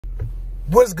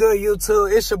What's good,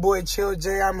 YouTube? It's your boy Chill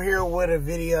J. I'm here with a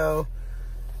video.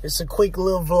 It's a quick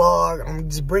little vlog. I'm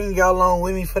just bringing y'all along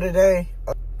with me for today.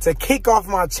 To kick off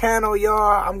my channel,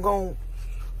 y'all, I'm gonna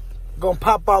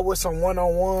pop out with some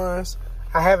one-on-ones.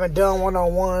 I haven't done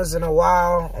one-on-ones in a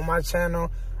while on my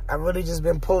channel. I've really just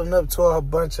been pulling up to a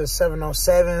bunch of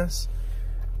 7on7s.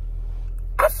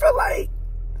 I feel like,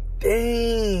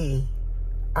 dang,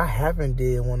 I haven't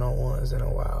did one-on-ones in a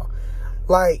while.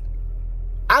 Like,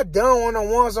 I done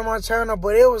one-on-ones on my channel,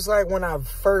 but it was like when I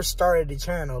first started the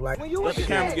channel. Like, let the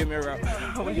camera get me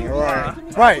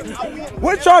around. Right.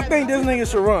 What y'all think this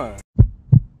nigga should run?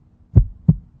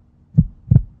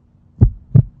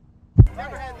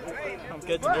 I'm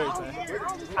catching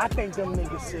everything. I think them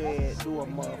niggas said do a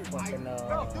motherfucking,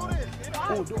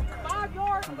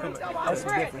 that's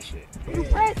some different shit.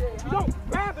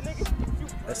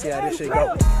 Let's see how this shit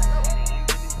go.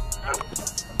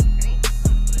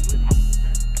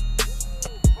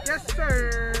 Yes,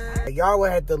 sir. Y'all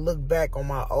would have to look back on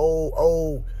my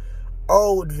old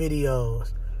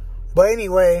videos. But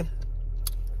anyway,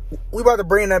 we about to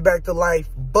bring that back to life,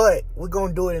 but we're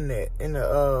gonna do it in the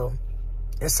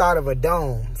inside of a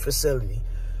dome facility.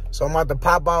 So I'm about to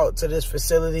pop out to this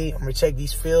facility. I'm gonna check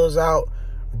these fields out,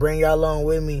 bring y'all along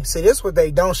with me. See, this is what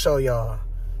they don't show y'all.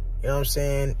 You know what I'm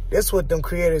saying? This is what them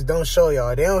creators don't show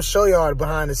y'all. They don't show y'all the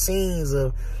behind the scenes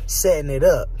of setting it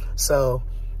up. So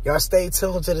y'all stay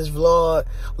tuned to this vlog.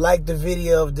 Like the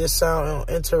video if this sound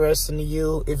interesting to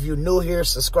you. If you're new here,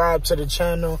 subscribe to the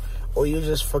channel, or you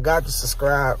just forgot to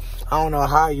subscribe. I don't know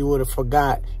how you would have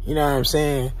forgot. You know what I'm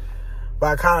saying? But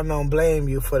I kind of don't blame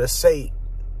you for the sake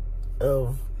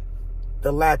of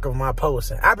the lack of my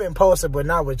posting. I've been posting, but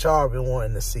not what y'all been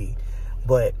wanting to see.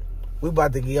 But we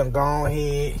about to go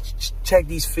ahead, check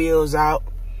these fields out.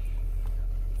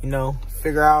 You know,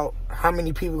 figure out how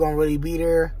many people gonna really be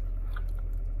there.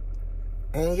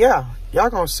 And yeah,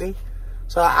 y'all gonna see.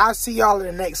 So I'll see y'all in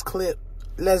the next clip.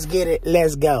 Let's get it.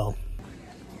 Let's go.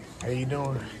 How you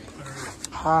doing?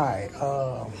 Hi.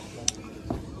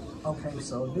 Okay,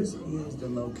 so this is the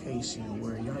location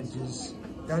where y'all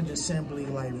just simply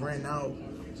like rent out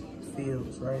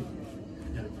fields, right?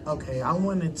 Okay, I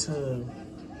wanted to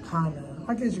kind of,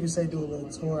 I guess you could say, do a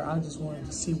little tour. I just wanted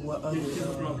to see what other.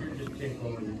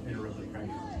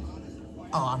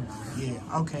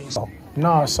 Okay.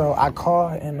 So I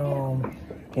called and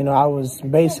you know, I was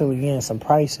basically getting some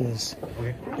prices.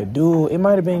 The dude, it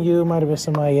might have been you, it might have been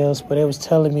somebody else, but it was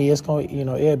telling me it's going, you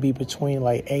know, it'll be between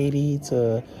like 80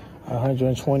 to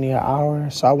 120 an hour.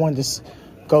 So I wanted to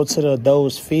go to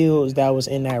those fields that was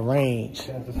in that range.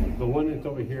 Yeah, the one that's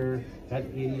over here, that's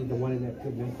 80. The one in that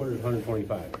corner is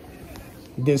 125.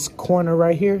 This corner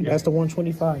right here, yeah. That's the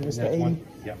 125. That's the 80. One,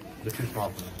 yeah, the two small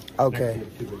ones. Okay,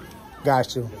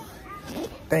 got you.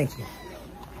 Thank you.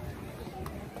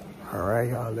 All right,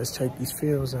 y'all, let's check these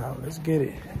fields out. Let's get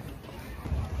it.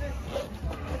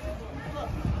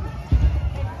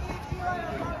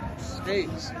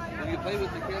 Skates. When you play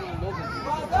with the camera moving.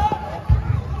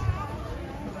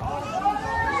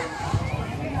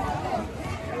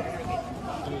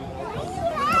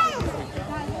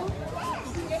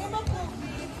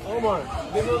 Come on,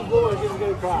 give him a blow and give him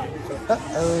a cry.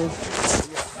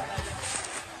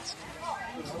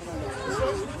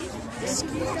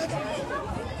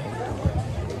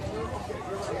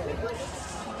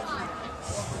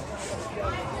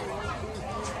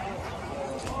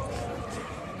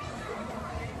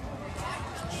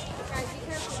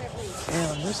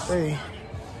 Damn, this thing.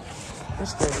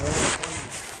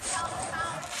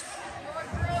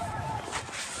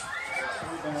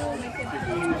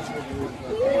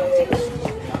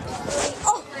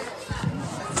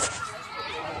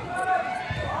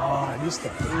 Oh, this the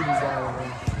 80s all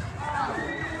around.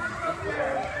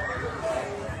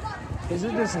 Is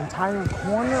it this entire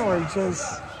corner or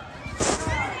just?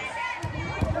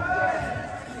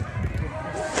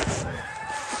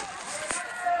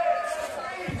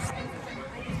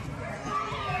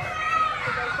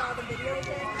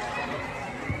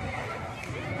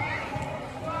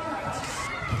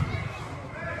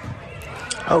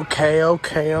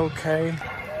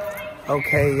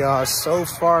 Okay, y'all, so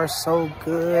far so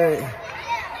good.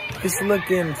 It's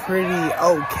looking pretty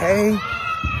okay.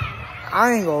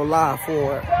 I ain't gonna lie,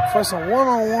 for some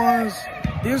one-on-ones,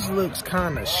 this looks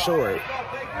kind of short.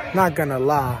 Not gonna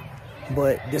lie,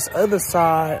 but this other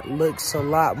side looks a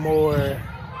lot more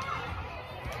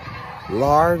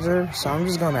larger. So I'm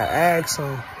just gonna ask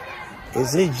him,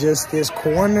 is it just this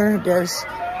corner that's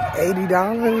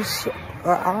 $80 an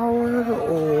hour,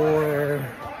 or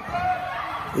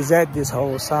is that this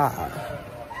whole side?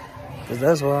 Because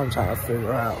that's what I'm trying to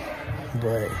figure out.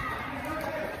 But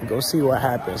Go see what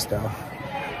happens though.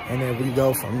 And then we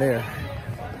go from there.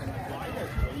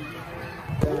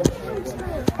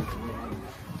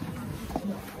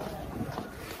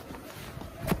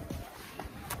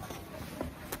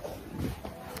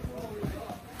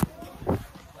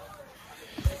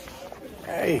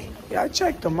 Hey, yeah, I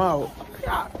checked them out.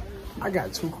 I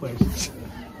got 2 questions.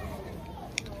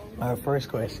 First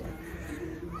question.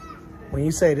 When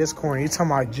you say this corner, you talking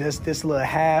about just this little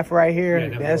half right here?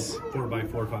 Yeah, that's 4 by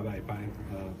 4, 5 by 5,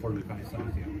 45 size.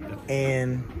 Yeah.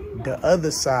 And the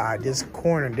other side, this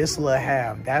corner, this little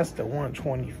half, that's the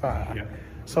 125. Yeah.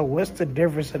 So what's the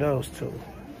difference of those two?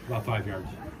 About 5 yards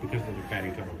because of the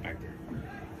padding tunnel back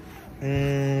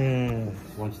there.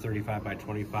 One's 35 by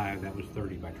 25. That was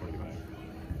 30 by 25.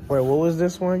 Wait, what was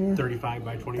this one again? 35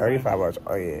 by 25. 35 by,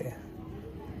 oh yeah.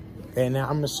 And now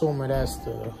I'm assuming that's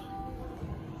the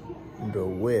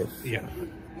width. Yeah.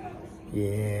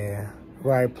 Yeah.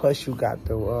 Right, plus you got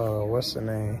the, what's the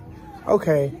name?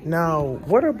 Okay, now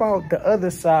what about the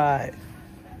other side?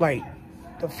 Like,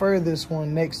 the furthest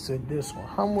one next to this one.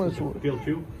 How much would... Field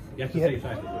 2? Yeah, it's the same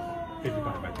size as this.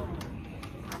 55 by 30.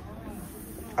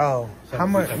 Oh, how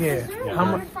much? Yeah. How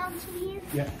much?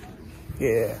 Yeah.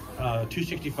 Yeah.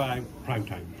 265 prime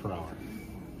time per hour.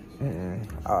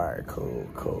 All right,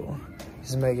 cool.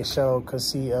 Just making sure,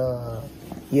 cause see,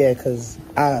 yeah, cause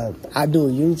I do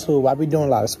YouTube. I be doing a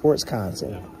lot of sports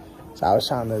content, so I was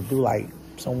trying to do like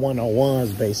some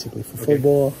 1on1s basically for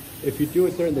football. If you do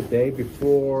it during the day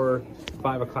before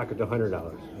 5 o'clock, it's $100 an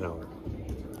hour.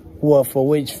 What, for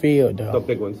which field though? The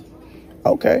big ones.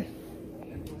 Okay,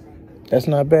 that's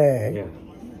not bad. Yeah.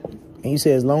 And you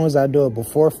said as long as I do it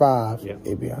before 5, Yeah.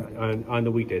 it'd be on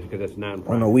the weekdays because that's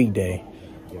non-prime. on a weekday.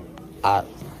 Yeah.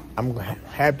 I'm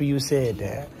happy you said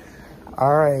that.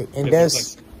 All right, and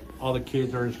that's like all the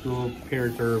kids are in school,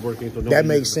 parents are working, so that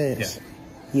makes sense.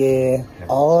 Yeah.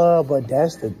 Oh, but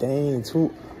that's the thing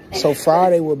too. So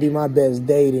Friday would be my best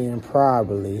day then,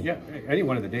 probably. Yeah, any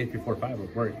one of the days before 5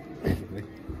 would work, basically.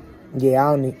 Yeah,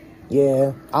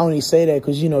 I only say that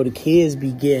because, you know, the kids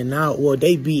be getting out. Well,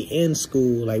 they be in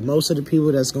school. Like, most of the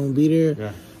people that's going to be there.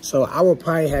 Yeah. So I would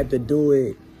probably have to do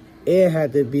it. It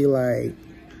had to be like,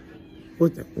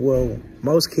 well,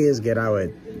 most kids get out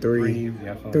at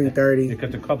 3:30.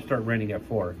 Because the clubs start renting at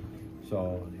 4.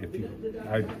 So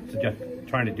I suggest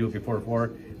trying to do it before 4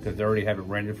 because they already have it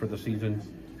rented for the season.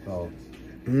 So.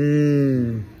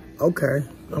 Okay.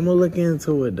 I'm going to look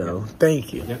into it, though.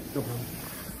 Thank you. Yeah, no problem.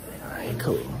 All right,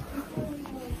 cool.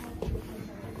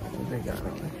 They got it.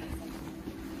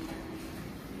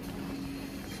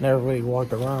 Never really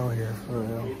walked around here for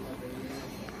real.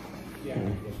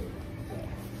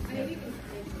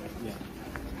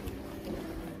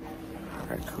 All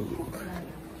right, cool.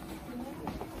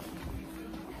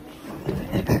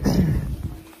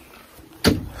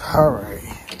 All right.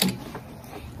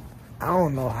 I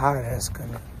don't know how that's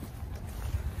gonna.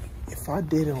 If I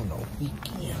did it on the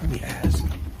weekend, let me ask.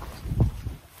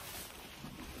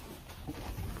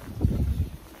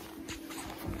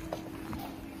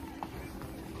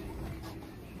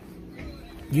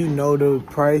 You know the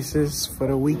prices for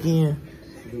the weekend?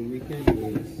 The weekend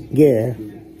is... Yeah.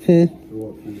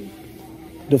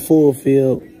 The full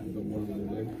field.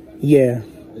 Yeah.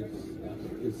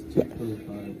 It's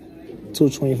 $225.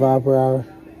 $225 per hour?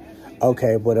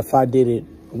 Okay, but if I did it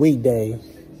weekday,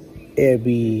 it'd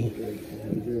be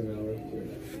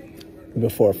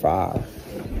before 5.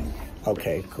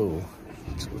 Okay, cool.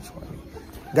 220.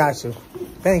 Got you.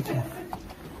 Thank you.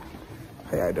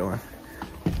 How y'all doing?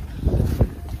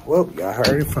 Well, y'all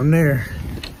heard it from there.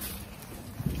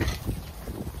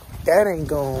 That ain't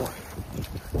going.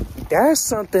 That's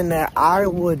something that I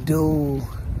would do.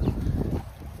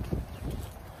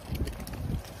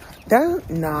 I'm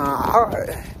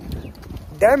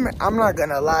not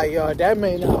gonna lie, y'all. That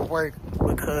may not work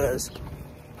because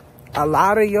a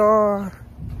lot of y'all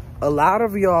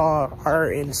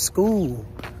are in school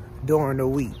during the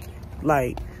week.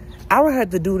 Like, I would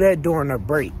have to do that during a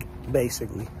break,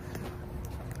 basically.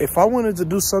 If I wanted to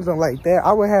do something like that,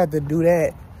 I would have to do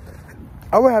that.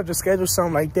 I would have to schedule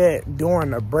something like that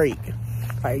during a break,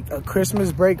 like a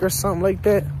Christmas break or something like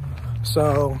that.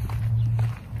 So,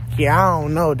 yeah, I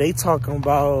don't know. They talking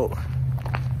about,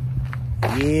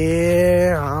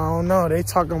 yeah, I don't know. They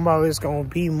talking about it's going to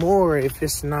be more if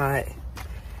it's not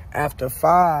after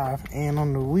 5. And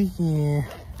on the weekend,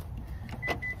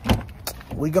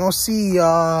 we going to see,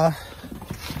 y'all.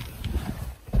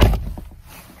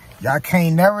 Y'all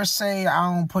can't never say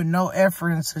I don't put no effort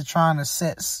into trying to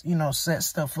set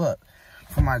stuff up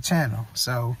for my channel.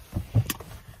 So,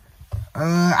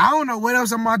 I don't know what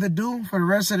else I'm about to do for the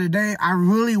rest of the day.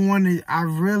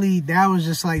 That was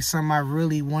just like something I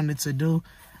really wanted to do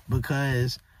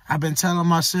because I've been telling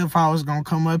myself I was going to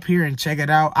come up here and check it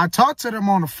out. I talked to them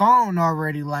on the phone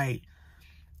already like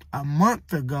a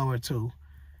month ago or two.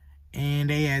 And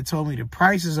they had told me the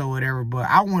prices or whatever, but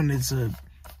I wanted to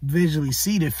visually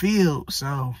see the field.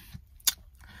 So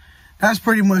that's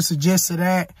pretty much the gist of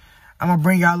that. I'm going to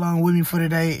bring y'all along with me for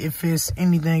today if it's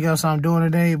anything else I'm doing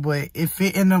today. But if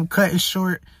it end up cutting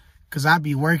short, because I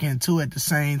be working too at the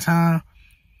same time.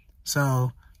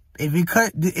 So if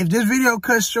this video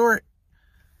cuts short,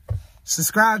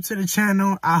 subscribe to the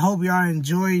channel. I hope y'all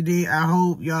enjoyed it. I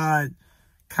hope y'all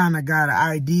kind of got an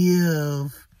idea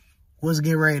of what's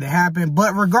getting ready to happen.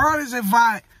 But regardless if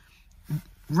I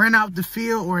rent out the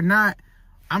field or not,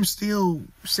 I'm still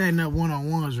setting up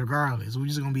one-on-ones regardless. We're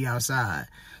just going to be outside.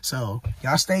 So,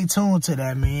 y'all stay tuned to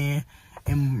that, man.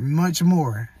 And much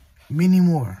more. Many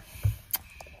more.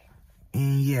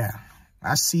 And, yeah.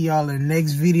 I'll see y'all in the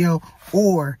next video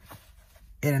or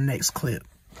in the next clip.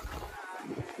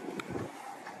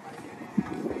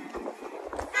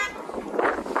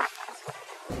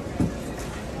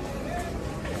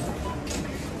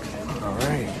 All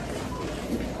right.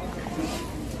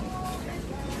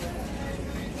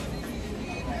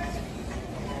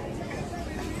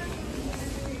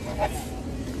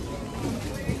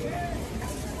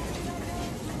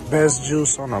 Best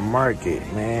juice on the market,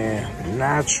 man.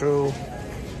 Natural,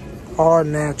 all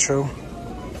natural.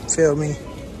 Feel me?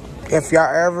 If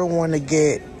y'all ever want to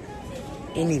get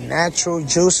any natural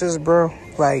juices, bro,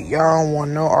 like y'all don't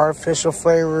want no artificial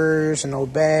flavors, no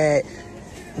bad,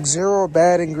 zero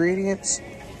bad ingredients,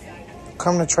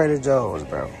 come to Trader Joe's,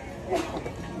 bro.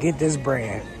 Get this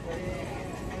brand.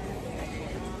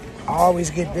 I always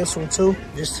get this one too,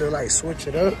 just to like switch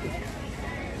it up.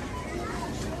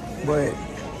 But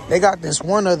they got this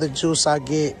one other juice I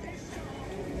get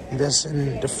that's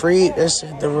in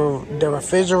the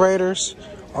refrigerators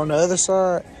on the other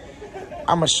side.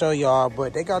 I'm gonna show y'all,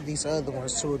 but they got these other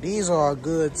ones too. These are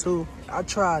good too. I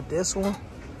tried this one.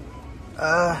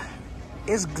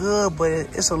 It's good, but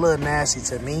it's a little nasty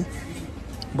to me.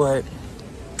 But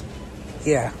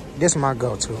yeah, this is my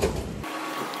go-to.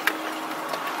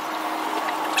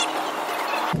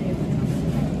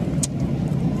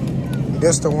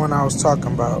 This the one I was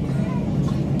talking about.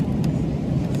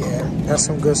 Yeah, that's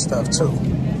some good stuff too.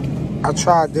 I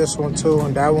tried this one too,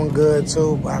 and that one good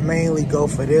too, but I mainly go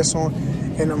for this one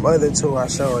and them other two I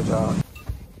showed y'all.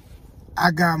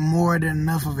 I got more than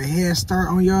enough of a head start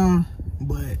on y'all,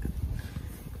 but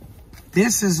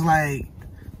this is like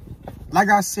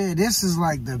I said, this is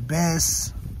like the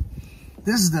best.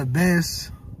 This is the best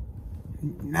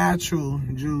natural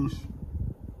juice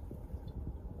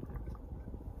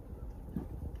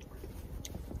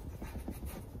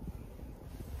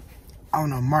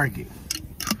on the market.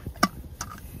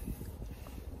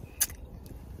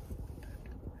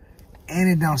 And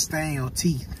it don't stain your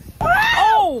teeth.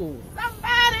 Oh!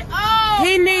 Somebody, oh!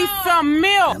 He needs some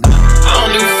milk. I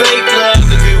don't do fake love.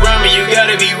 If you around me, you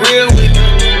gotta be real with me.